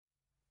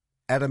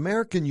At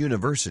American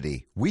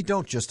University, we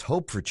don't just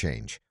hope for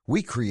change,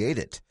 we create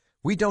it.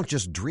 We don't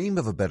just dream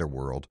of a better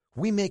world,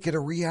 we make it a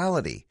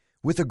reality.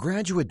 With a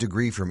graduate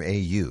degree from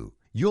AU,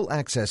 you'll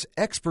access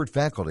expert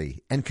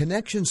faculty and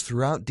connections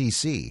throughout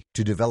DC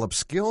to develop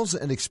skills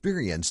and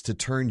experience to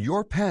turn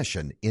your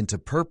passion into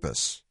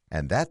purpose.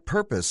 And that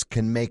purpose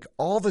can make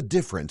all the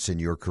difference in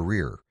your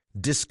career.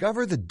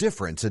 Discover the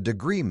difference a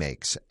degree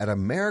makes at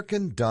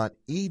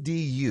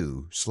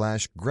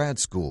american.edu/grad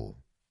school.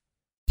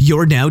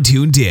 You're now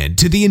tuned in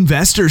to The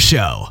Investor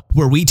Show,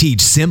 where we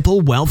teach simple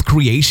wealth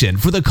creation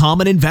for the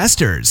common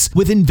investors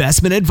with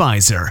investment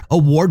advisor,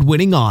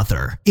 award-winning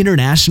author,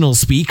 international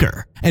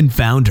speaker, and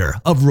founder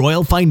of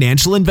Royal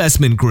Financial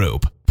Investment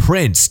Group,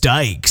 Prince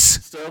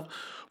Dykes.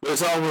 But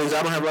as always,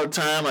 I don't have a lot of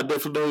time. I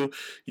definitely know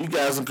you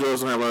guys and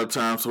girls don't have a lot of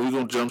time, so we're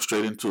going to jump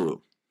straight into it.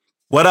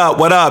 What up,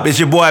 what up? It's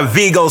your boy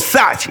Vigo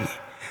Sachi.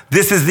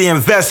 This is The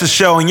Investor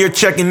Show, and you're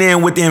checking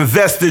in with the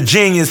investor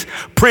genius,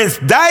 Prince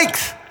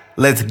Dykes.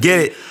 Let's get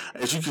it.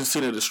 As you can see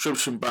in the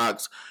description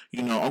box,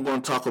 I'm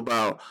going to talk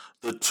about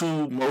the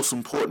two most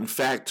important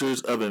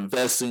factors of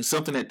investing,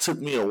 something that took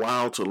me a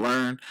while to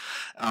learn,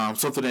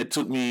 something that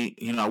took me,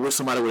 I wish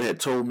somebody would have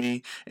told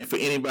me. And for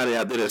anybody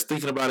out there that's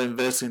thinking about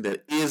investing,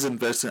 that is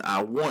investing,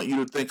 I want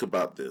you to think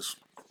about this.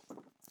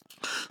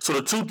 So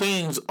the two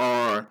things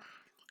are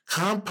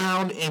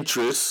compound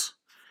interest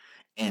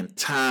and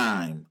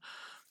time.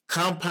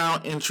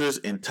 Compound interest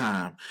and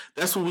time.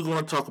 That's what we're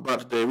going to talk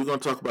about today. We're going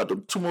to talk about the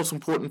two most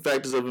important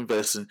factors of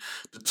investing,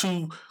 the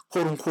two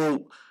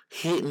quote-unquote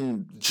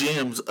hidden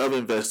gems of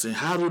investing.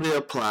 How do they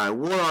apply?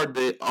 What are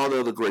they? All the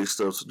other great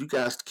stuff. So you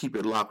guys keep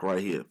it locked right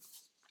here.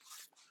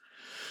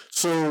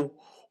 So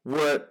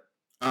what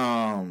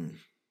I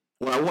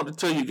want to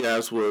tell you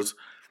guys was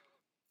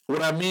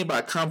what I mean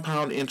by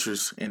compound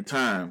interest and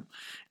time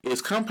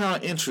is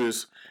compound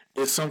interest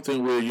is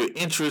something where your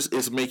interest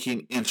is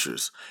making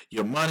interest.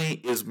 Your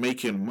money is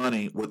making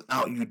money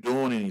without you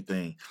doing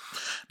anything.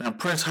 Now,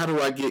 Prince, how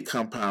do I get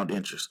compound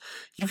interest?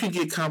 You can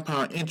get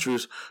compound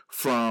interest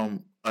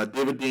from a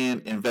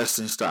dividend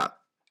investing stock,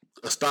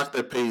 a stock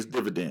that pays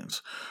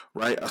dividends,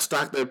 right? A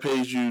stock that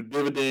pays you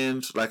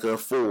dividends like a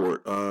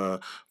Ford,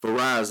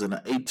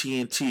 Verizon,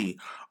 AT&T,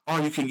 or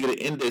you can get an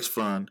index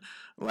fund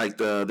like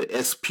the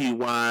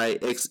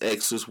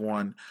SPYXX is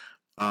one,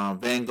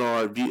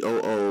 Vanguard,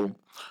 VOO,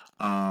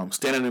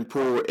 Standard &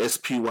 Poor's,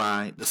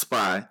 SPY, the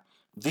SPY.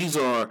 These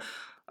are,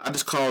 I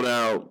just called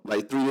out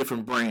like 3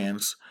 different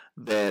brands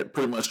that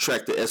pretty much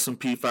track the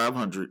S&P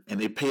 500,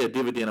 and they pay a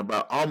dividend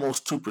about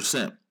almost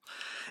 2%.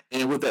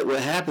 And with that,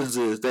 what happens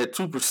is that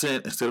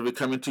 2%, instead of it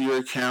coming to your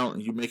account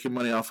and you making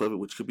money off of it,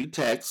 which could be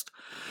taxed,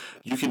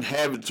 you can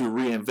have it to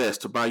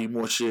reinvest, to buy you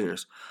more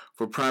shares.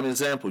 For prime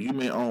example, you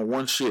may own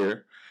 1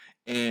 share,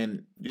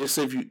 and let's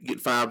say if you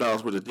get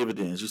 $5 worth of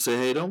dividends, you say,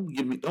 hey,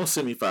 don't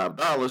send me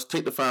 $5.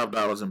 Take the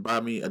 $5 and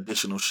buy me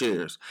additional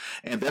shares,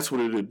 and that's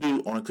what it'll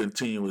do on a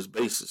continuous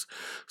basis.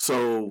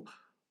 So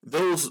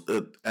those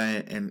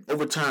and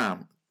over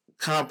time,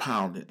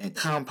 compounding and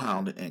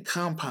compounding and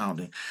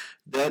compounding,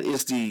 that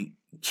is the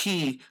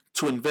key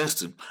to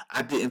investing.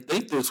 I didn't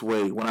think this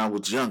way when I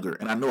was younger,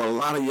 and I know a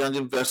lot of young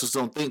investors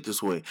don't think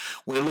this way.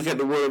 When they look at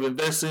the world of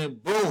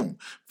investing, boom,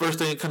 first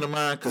thing that come to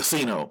mind,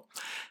 casino.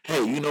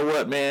 Hey, you know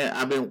what, man?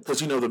 Because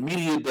the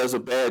media does a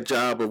bad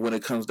job of when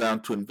it comes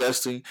down to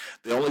investing.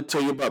 They only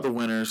tell you about the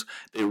winners.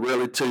 They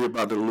rarely tell you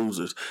about the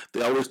losers.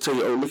 They always tell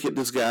you, oh, look at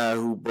this guy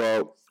who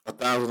bought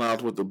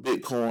 $1,000 worth of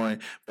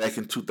Bitcoin back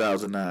in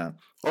 2009.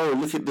 Oh,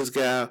 look at this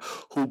guy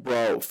who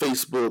bought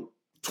Facebook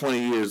 20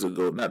 years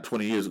ago, not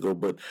 20 years ago,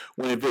 but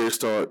when it very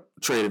started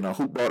trading, or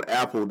who bought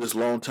Apple this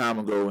long time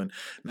ago, and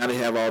now they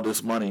have all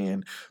this money,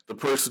 and the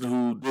person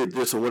who did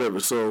this or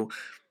whatever. So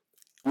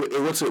what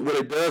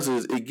it does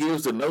is it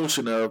gives the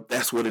notion of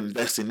that's what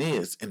investing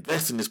is.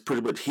 Investing is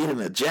pretty much hitting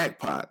a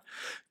jackpot.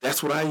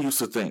 That's what I used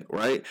to think,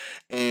 right?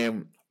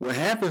 And what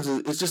happens is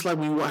it's just like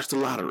when you watch the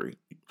lottery.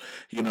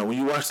 When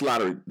you watch the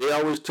lottery, they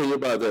always tell you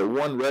about that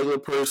one regular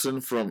person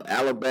from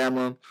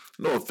Alabama.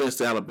 No offense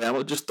to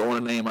Alabama, just throwing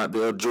a name out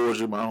there,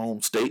 Georgia, my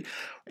home state.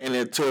 And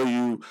they'll tell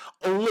you,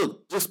 oh,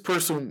 look, this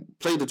person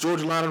played the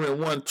Georgia lottery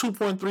and won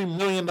 $2.3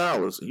 million.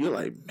 And you're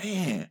like,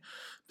 man,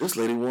 this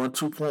lady won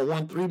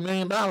 $2.13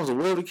 million, or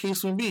whatever the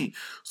case may be.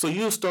 So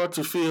you'll start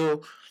to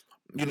feel,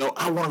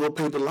 I want to go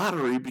play the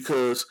lottery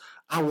because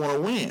I want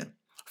to win.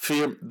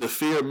 The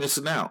fear of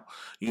missing out.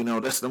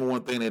 That's the number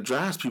one thing that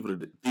drives people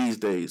these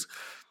days.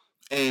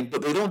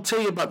 But they don't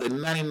tell you about the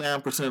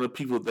 99% of the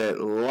people that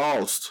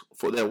lost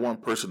for that one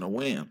person to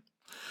win.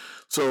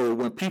 So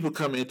when people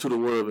come into the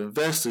world of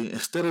investing,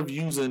 instead of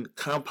using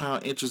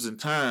compound interest in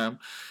time,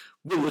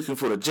 we're looking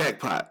for the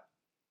jackpot.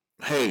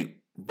 Hey,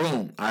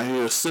 boom, I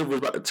hear silver is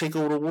about to take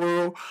over the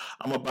world.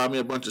 I'm going to buy me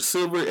a bunch of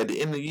silver. At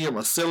the end of the year, I'm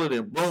going to sell it,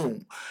 and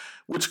boom.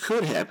 which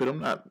could happen. I'm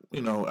not,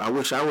 I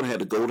wish I would have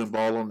had the golden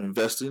ball on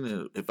investing.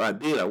 And if I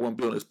did, I wouldn't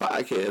be on this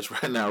podcast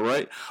right now,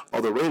 right? Or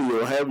the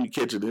radio, however you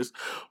catching this.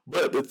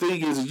 But the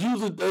thing is, it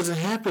usually doesn't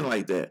happen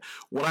like that.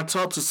 When I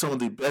talk to some of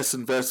the best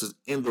investors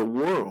in the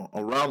world,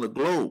 around the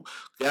globe,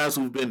 guys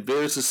who've been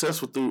very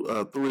successful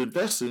through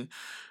investing,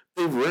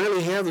 they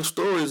rarely have the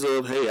stories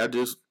of, hey, I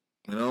just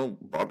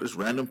bought this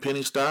random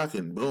penny stock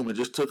and boom, it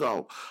just took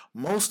off.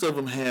 Most of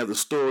them have the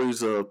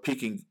stories of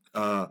picking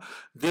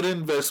good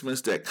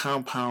investments that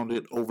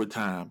compounded over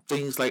time.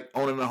 Things like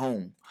owning a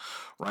home,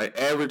 right?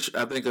 Average,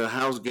 I think a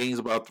house gains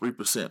about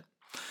 3%.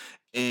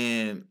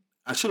 And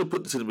I should have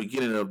put this in the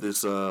beginning of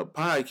this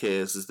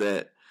podcast, is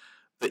that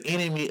the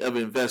enemy of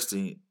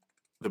investing,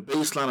 the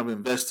baseline of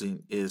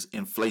investing is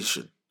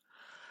inflation.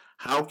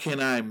 How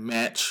can I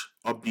match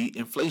or beat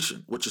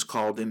inflation, which is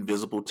called the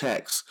invisible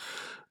tax?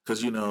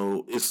 Because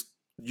it's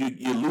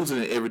you're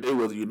losing it every day,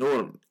 whether you know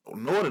it or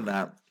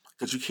not,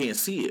 because you can't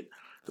see it.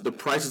 The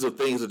prices of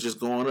things are just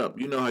going up.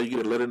 You know how you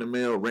get a letter in the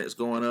mail, rent's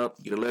going up.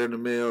 You get a letter in the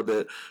mail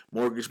that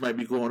mortgage might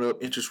be going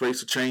up, interest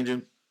rates are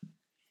changing,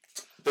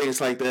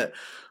 things like that.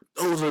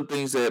 Those are the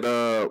things that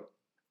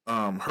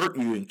hurt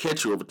you and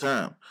catch you over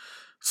time.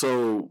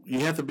 So you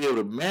have to be able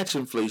to match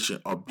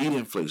inflation or beat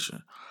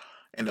inflation.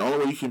 And the only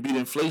way you can beat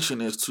inflation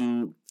is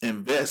to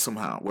invest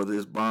somehow, whether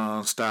it's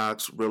bonds,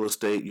 stocks, real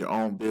estate, your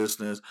own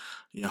business,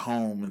 your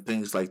home, and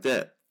things like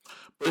that.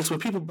 But it's when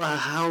people buy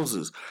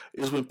houses.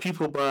 It's when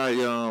people buy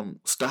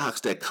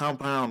stocks that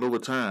compound over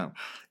time.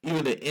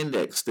 Even the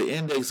index. The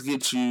index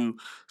gets you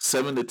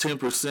 7 to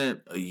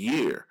 10% a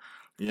year,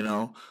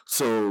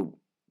 So,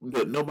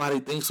 but nobody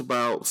thinks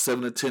about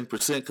 7 to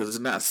 10% because it's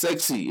not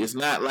sexy. It's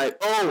not like,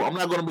 oh, I'm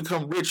not going to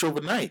become rich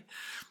overnight.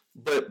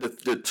 But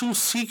the two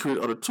secret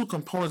or the two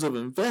components of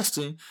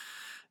investing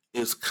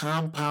is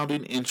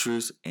compounding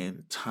interest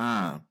and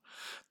time.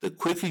 The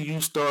quicker you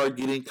start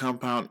getting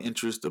compound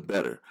interest, the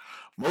better.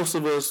 Most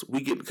of us,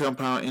 we get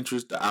compound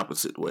interest the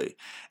opposite way.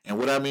 And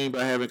what I mean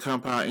by having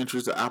compound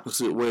interest the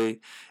opposite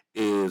way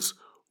is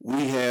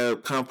we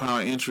have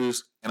compound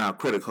interest in our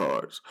credit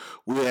cards.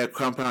 We have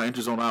compound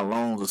interest on our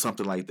loans or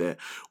something like that,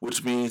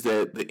 which means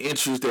that the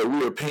interest that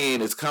we are paying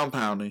is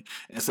compounding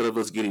instead of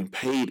us getting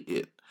paid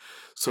it.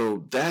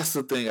 So that's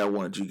the thing I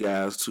wanted you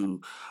guys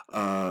to,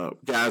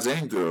 guys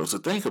and girls, to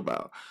think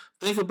about.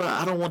 Think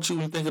about, I don't want you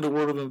to think of the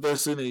word of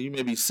investing and you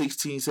may be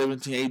 16,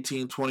 17,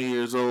 18, 20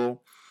 years old.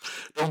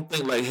 Don't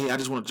think like, hey, I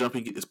just want to jump in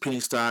and get this penny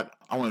stock.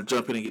 I want to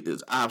jump in and get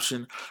this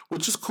option,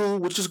 which is cool,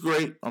 which is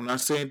great. I'm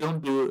not saying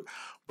don't do it.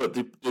 But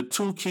the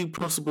two key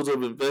principles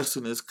of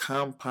investing is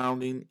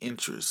compounding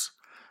interest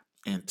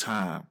and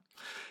time.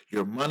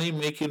 Your money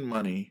making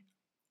money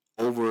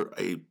over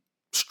a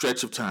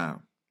stretch of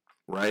time,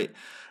 right?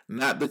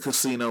 Not the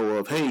casino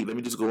of, hey, let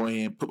me just go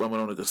in and put my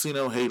money on the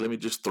casino. Hey, let me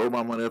just throw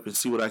my money up and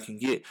see what I can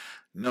get.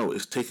 No,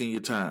 it's taking your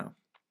time,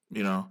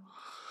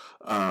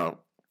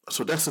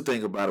 So that's the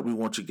thing about it. We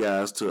want you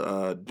guys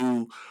to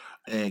do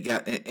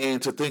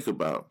and to think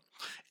about.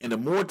 And the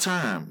more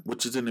time,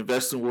 which is in the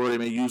investing world, they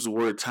may use the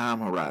word time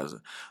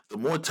horizon. The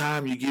more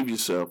time you give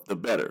yourself, the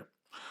better,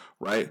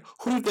 right?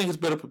 Who do you think is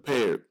better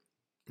prepared?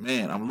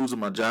 Man, I'm losing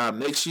my job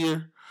next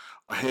year.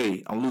 Or,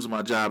 hey, I'm losing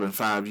my job in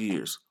 5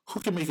 years. Who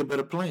can make a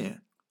better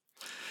plan?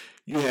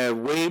 You have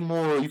way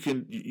more.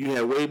 You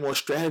have way more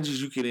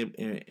strategies you can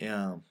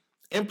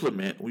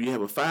implement when you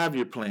have a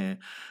 5-year plan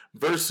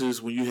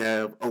versus when you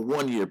have a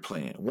 1-year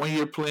plan.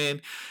 1-year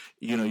plan,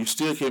 you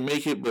still can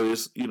make it, but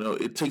it's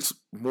it takes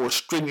more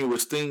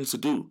strenuous things to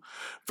do.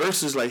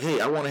 Versus like,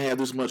 hey, I want to have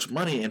this much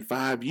money in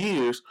 5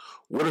 years.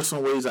 What are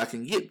some ways I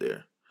can get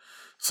there?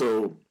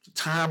 So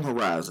time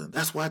horizon.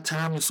 That's why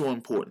time is so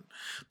important.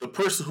 The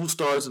person who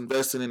starts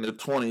investing in their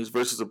 20s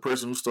versus the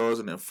person who starts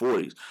in their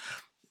 40s.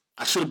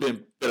 I should have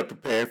been better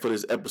prepared for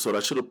this episode. I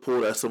should have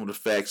pulled out some of the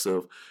facts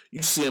of,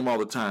 you see them all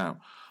the time.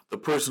 The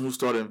person who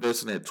started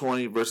investing at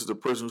 20 versus the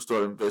person who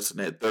started investing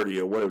at 30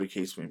 or whatever the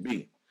case may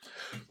be.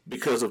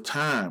 Because of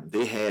time.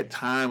 They had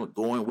time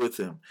going with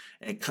them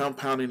and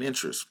compounding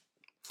interest.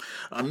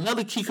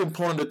 Another key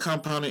component of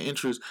compounding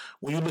interest,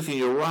 when you look at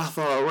your Roth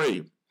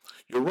IRA,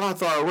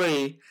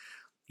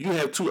 you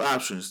have two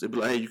options. They'd be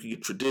like, hey, you can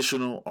get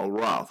traditional or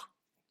Roth,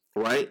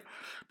 right?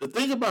 The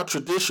thing about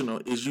traditional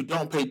is you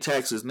don't pay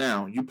taxes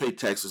now. You pay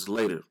taxes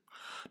later.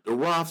 The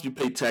Roth, you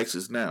pay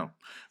taxes now.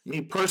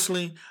 Me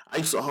personally, I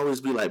used to always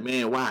be like,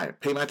 man, why?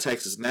 Pay my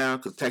taxes now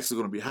because taxes are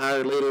going to be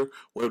higher later,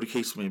 whatever the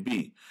case may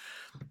be.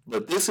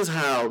 But this is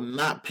how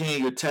not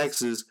paying your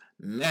taxes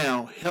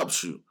now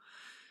helps you.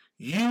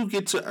 You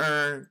get to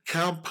earn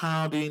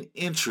compounding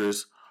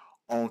interest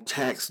on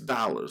tax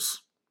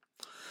dollars.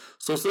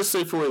 So let's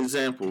say, for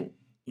example,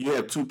 you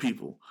have two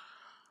people.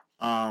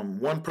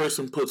 One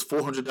person puts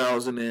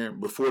 $400 in there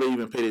before they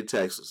even pay their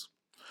taxes.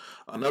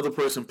 Another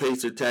person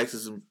pays their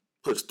taxes and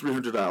puts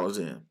 $300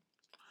 in.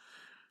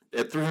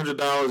 at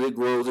 $300, it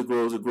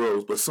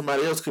grows. But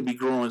somebody else could be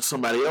growing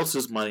somebody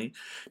else's money.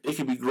 They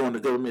could be growing the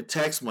government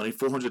tax money,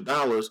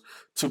 $400,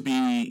 to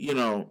be,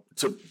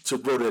 to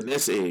grow their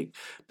nest egg.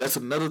 That's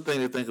another thing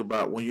to think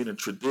about when you're in a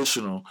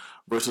traditional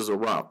versus a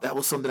Roth. That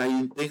was something I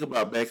didn't think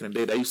about back in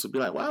the day. I used to be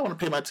like, well, I want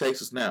to pay my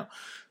taxes now.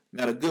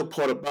 Now, the good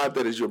part about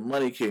that is your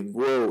money can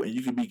grow and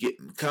you can be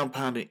getting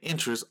compounding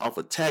interest off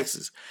of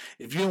taxes.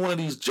 If you're in one of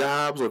these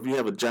jobs, or if you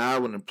have a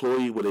job with an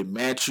employee where they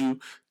match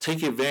you,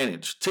 take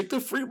advantage. Take the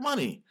free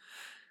money.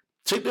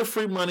 Take their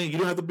free money. You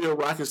don't have to be a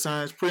rocket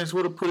science prince.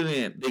 Where to put it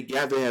in? They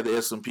got to have the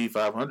S&P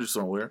 500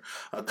 somewhere,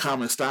 a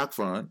common stock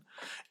fund.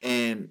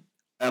 And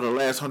out of the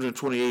last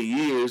 128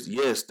 years,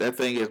 yes, that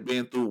thing has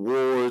been through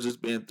wars. It's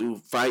been through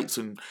fights.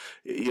 And,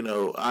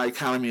 our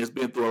economy has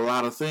been through a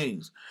lot of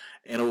things.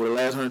 And over the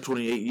last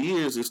 128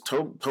 years, it's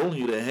told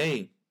you that,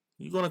 hey,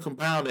 you're going to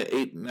compound at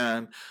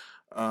 8-9%.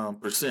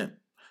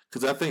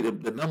 Because I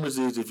think the numbers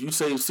is, if you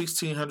save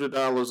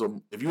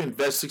 $1,600, if you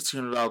invest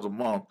 $1,600 a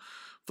month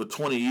for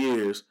 20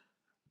 years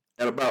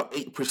at about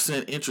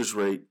 8% interest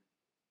rate,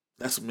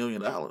 that's $1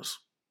 million,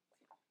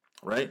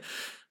 right?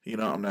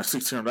 Now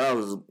 $1,600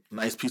 is a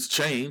nice piece of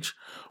change.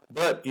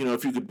 But,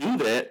 if you could do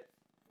that,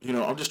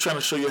 I'm just trying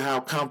to show you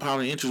how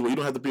compounding interest, where you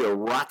don't have to be a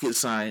rocket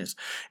science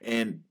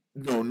and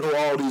know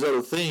all these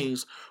other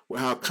things, where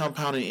how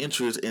compounding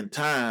interest in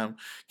time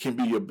can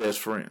be your best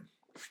friend.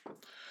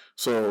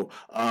 So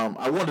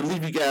I wanted to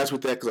leave you guys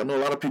with that, because I know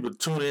a lot of people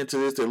tune into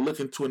this. They're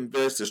looking to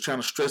invest. They're trying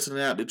to stress it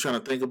out. They're trying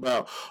to think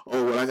about,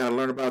 I got to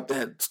learn about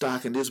that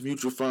stock and this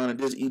mutual fund and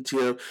this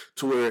ETF,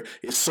 to where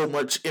it's so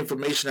much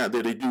information out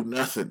there, they do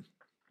nothing.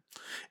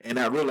 And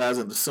not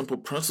realizing the simple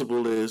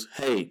principle is,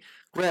 hey,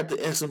 grab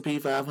the S&P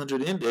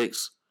 500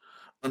 index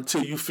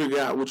until you figure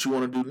out what you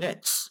want to do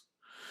next.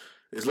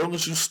 As long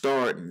as you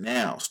start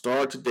now,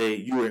 start today,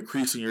 you are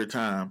increasing your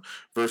time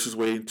versus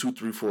waiting 2,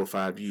 3, 4,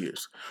 5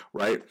 years,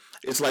 right?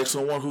 It's like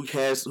someone who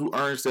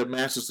earns their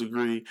master's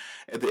degree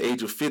at the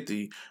age of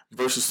 50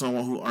 versus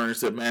someone who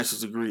earns their master's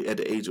degree at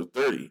the age of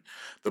 30.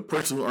 The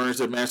person who earns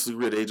their master's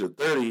degree at the age of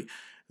 30,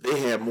 they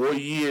have more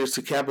years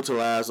to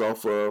capitalize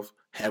off of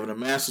having a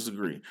master's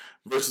degree,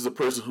 versus a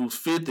person who's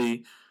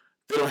 50,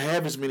 they don't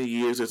have as many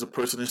years as a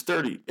person that's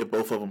 30, if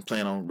both of them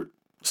plan on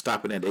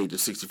stopping at the age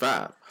of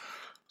 65.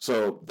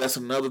 So that's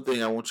another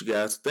thing I want you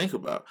guys to think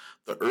about.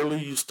 The earlier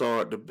you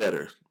start, the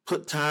better.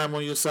 Put time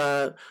on your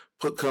side.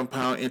 Put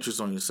compound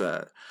interest on your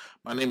side.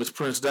 My name is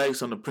Prince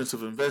Dykes. I'm the Prince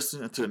of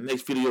Investing. Until the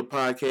next video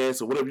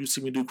podcast or whatever you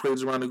see me do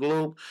crazy around the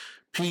globe,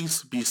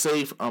 peace, be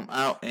safe. I'm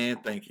out,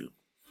 and thank you.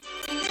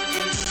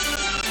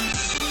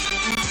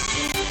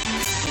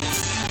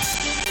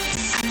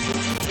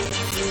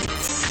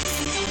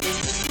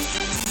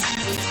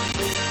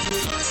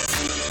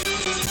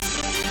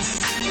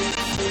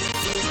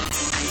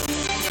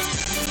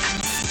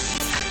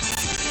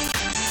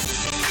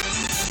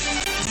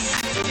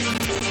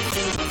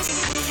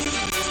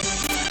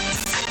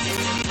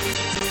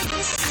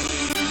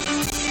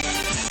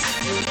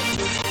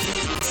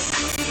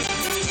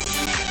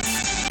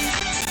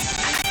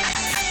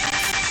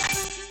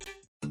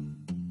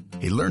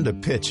 He learned to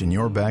pitch in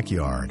your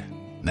backyard.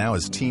 Now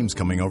his team's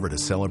coming over to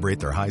celebrate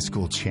their high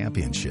school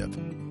championship.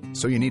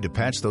 So you need to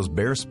patch those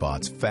bare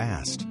spots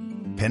fast.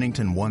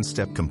 Pennington One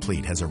Step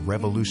Complete has a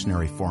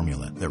revolutionary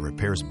formula that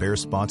repairs bare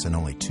spots in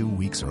only 2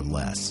 weeks or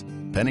less.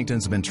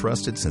 Pennington's been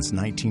trusted since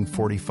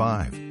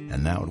 1945,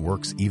 and now it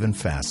works even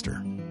faster.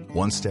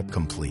 One Step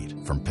Complete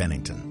from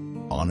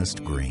Pennington.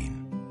 Honest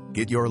green.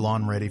 Get your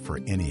lawn ready for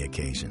any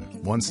occasion.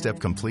 One Step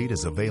Complete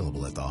is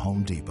available at the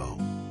Home Depot.